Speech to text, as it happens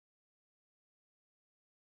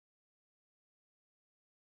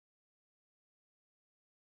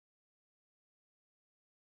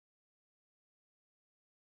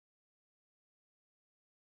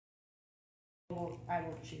I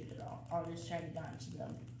won't shoot at all. I'll just try to dodge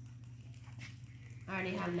them. I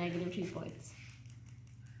already have -2 points.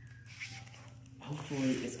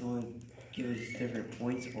 Hopefully it's going to give us different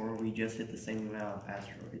points, or we just hit the same amount of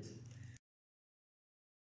asteroids.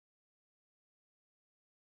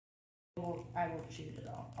 I won't shoot at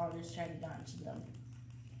all. I'll just try to dodge them.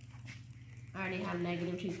 I already have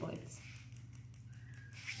 -2 points.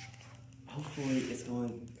 Hopefully it's going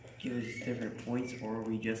to give us different points, or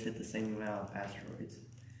we just hit the same amount of asteroids.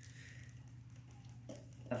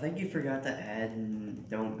 I think you forgot to add and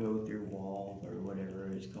don't go through wall or whatever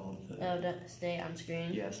it's called. Oh, don't stay on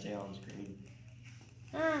screen? Yeah, stay on screen.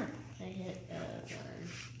 Ah, I hit one.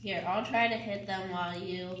 Here, I'll try to hit them while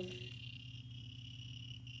you...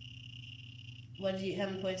 How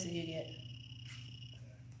many points did you get?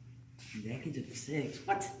 -6.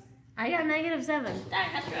 What? I got -7.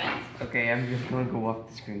 That's right. Okay, I'm just going to go off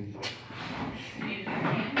the screen.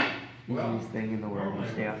 Easiest thing in the world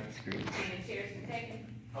to stay off the screen.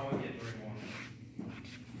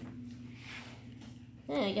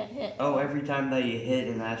 Yeah, I got hit. Oh, every time that you hit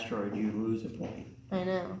an asteroid, you lose a point. I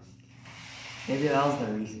know. Maybe that was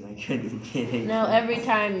the reason I couldn't get it. No, every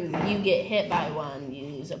time you get hit by one, you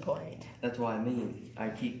lose a point. That's what I mean. I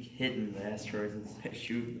keep hitting the asteroids instead of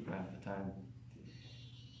shooting them half the time.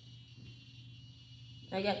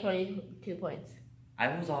 I got 22 points. I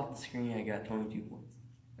was off the screen, I got 22 points.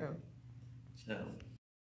 Oh. So...